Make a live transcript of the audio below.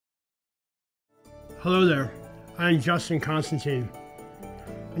Hello there, I am Constantine.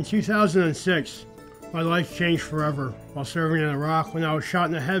 In 2006, my life changed forever while serving in Iraq when I was shot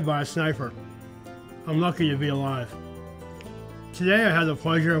in the head by a sniper. I'm lucky to be alive. Today I had the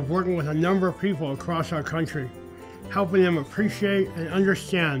pleasure of working with a number of people across our country, helping them appreciate and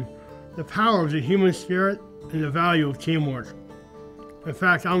understand the power of the human spirit and the value of teamwork. In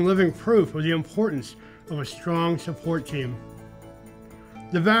fact, I'm living proof of the importance of a strong support team.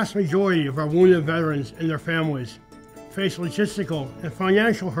 The vast majority of our wounded veterans and their families face logistical and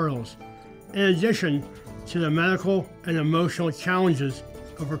financial hurdles, in addition to the medical and emotional challenges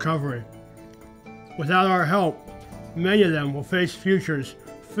of recovery. Without our help, many of them will face futures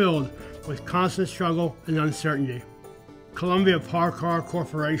filled with constant struggle and uncertainty. Columbia Parkar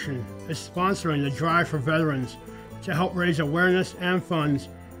Corporation is sponsoring the Drive for Veterans to help raise awareness and funds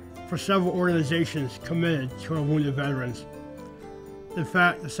for several organizations committed to our wounded veterans. In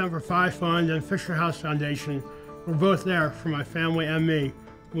fact, the Semper Fi Fund and Fisher House Foundation were both there for my family and me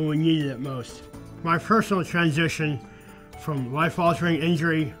when we needed it most. My personal transition from life-altering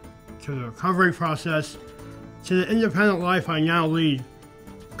injury to the recovery process to the independent life I now lead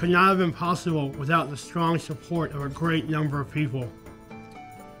could not have been possible without the strong support of a great number of people.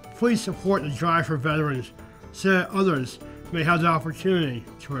 Please support the Drive for Veterans so that others may have the opportunity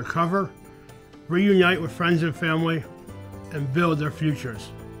to recover, reunite with friends and family, and build their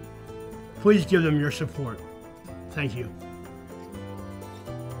futures. Please give them your support. Thank you.